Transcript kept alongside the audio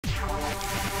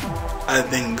I've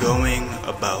been going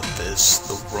about this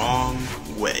the wrong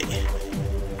way,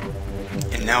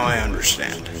 and now I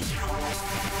understand.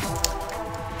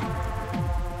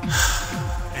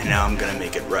 And now I'm gonna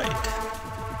make it right.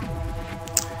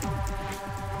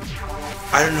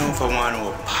 I don't know if I want to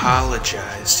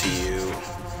apologize to you,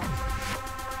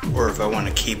 or if I want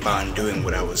to keep on doing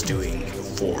what I was doing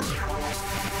before.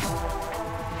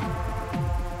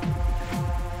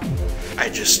 I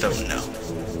just don't know.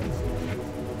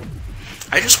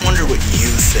 I just wonder what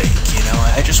you think,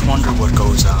 I just wonder what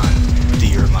goes on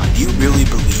through your mind. Do you really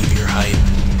believe you're hype?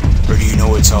 Or do you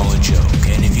know it's all a joke?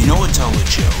 And if you know it's all a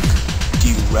joke,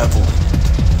 do you revel in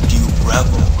it? Do you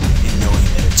revel in knowing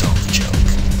that it's all a joke?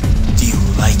 Do you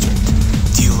like it?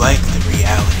 Do you like the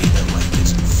reality that life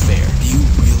isn't fair? Do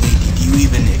you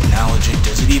even acknowledge it?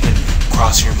 Does it even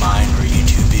cross your mind, or are you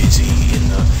too busy in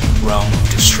the realm of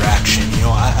distraction?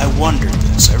 I wondered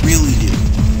this, I really do.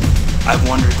 I've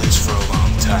wondered this for a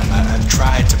long time. I've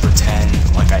tried to pretend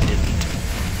like I didn't,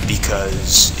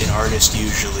 because an artist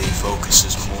usually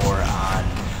focuses more on,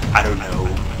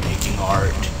 making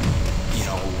art,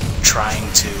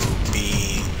 trying to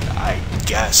be, I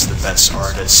guess, the best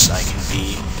artist I can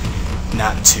be,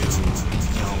 not to,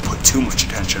 put too much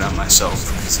attention on myself,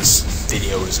 because this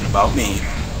video isn't about me,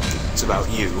 it's about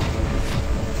you.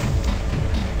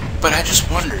 But I just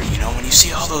wonder, when you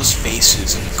see all those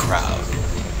faces in the crowd,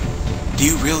 do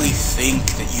you really think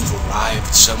that you've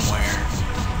arrived somewhere?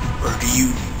 Or do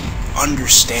you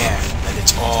understand that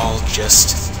it's all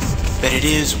just, that it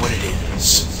is what it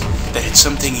is? That it's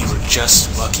something you were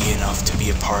just lucky enough to be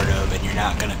a part of, and you're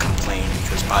not going to complain,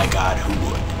 because by God, who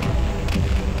would?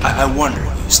 I wonder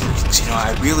these things,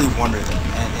 I really wonder them.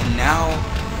 And now,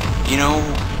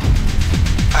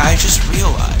 I just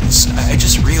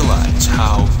realize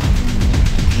how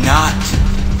not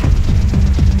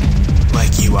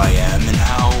like you I am, and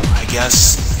how, I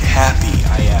guess, happy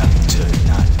I am to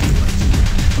not be like you.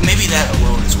 But maybe that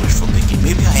alone is wishful thinking.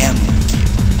 Maybe I am like you.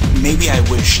 Maybe I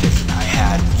wish that I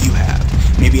had what you have.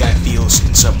 Maybe I feel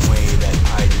in some way that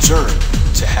I deserve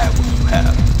to have what you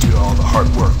have, due to all the hard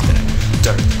work that I've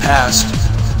done in the past.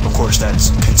 Of course, that's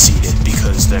conceited,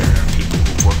 because there are people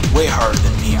who've worked way harder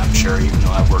than me, I'm sure, even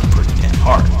though I work pretty damn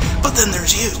hard. But then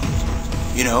there's you.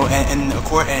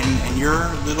 And your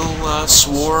little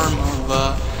swarm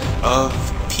of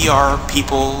PR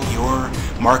people, your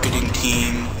marketing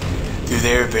team, through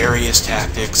their various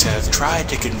tactics, have tried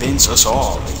to convince us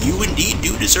all that you indeed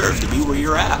do deserve to be where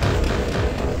you're at.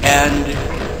 And,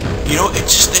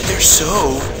 it's just that they're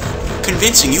so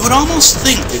convincing. You would almost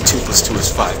think that 2 + 2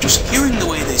 is 5. Just hearing the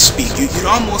way they speak, you'd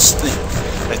almost think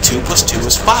that 2 + 2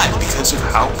 is 5 because of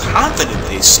how confident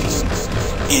they seem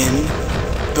in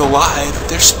the lie that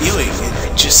they're spewing. And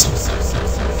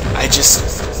I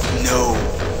just know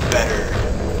better,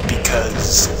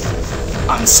 because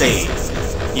I'm sane,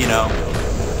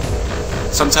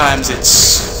 Sometimes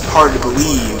it's hard to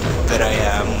believe that I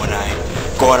am when I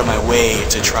go out of my way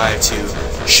to try to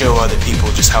show other people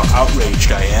just how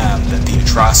outraged I am that the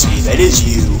atrocity that is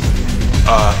you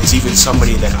is even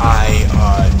somebody that I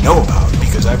know about,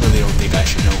 because I really don't think I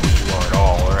should know who you are at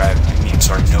all, or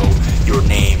know your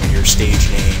name or your stage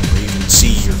name, or even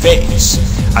see your face.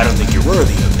 I don't think you're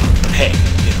worthy of it, but hey,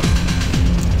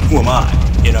 who am I,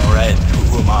 right?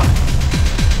 Who am I?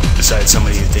 Besides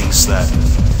somebody who thinks that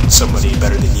somebody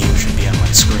better than you should be on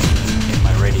my screen, in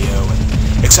my radio,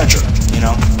 and etc.,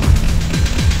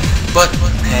 But,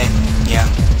 hey, yeah,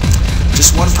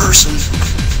 just one person,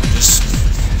 just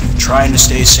trying to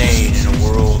stay sane in a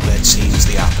world that seems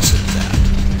the opposite of that.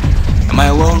 Am I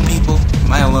alone, people?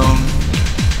 Am I alone?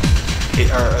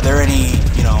 Are there any,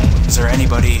 is there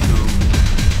anybody who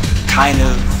kind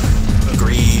of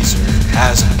agrees or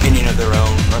has an opinion of their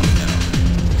own? Let me know.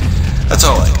 That's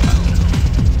all